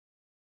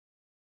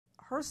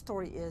Her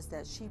story is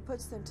that she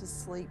puts them to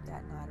sleep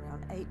that night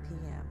around 8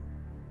 p.m.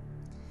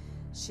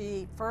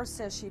 She first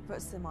says she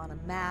puts them on a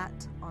mat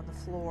on the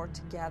floor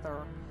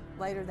together.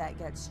 Later that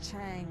gets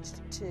changed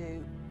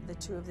to the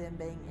two of them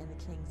being in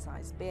the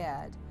king-size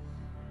bed.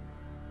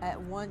 At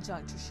one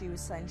juncture she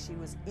was saying she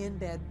was in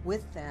bed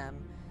with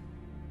them.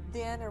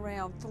 Then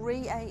around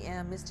 3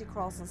 a.m. Misty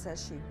Carlson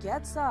says she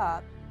gets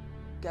up,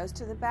 goes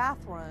to the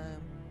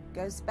bathroom,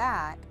 goes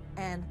back,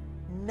 and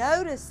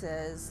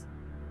notices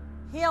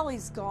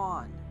Haleigh's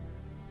gone.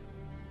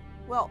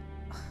 Well,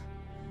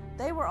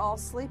 they were all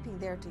sleeping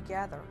there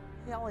together.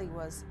 Haleigh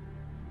was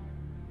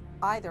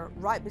either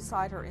right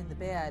beside her in the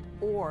bed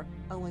or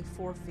only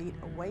 4 feet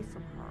away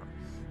from her.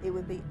 It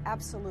would be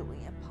absolutely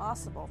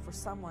impossible for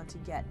someone to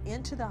get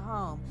into the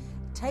home,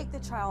 take the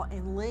child,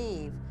 and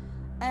leave,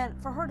 and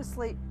for her to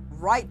sleep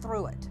right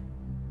through it.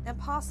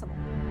 Impossible.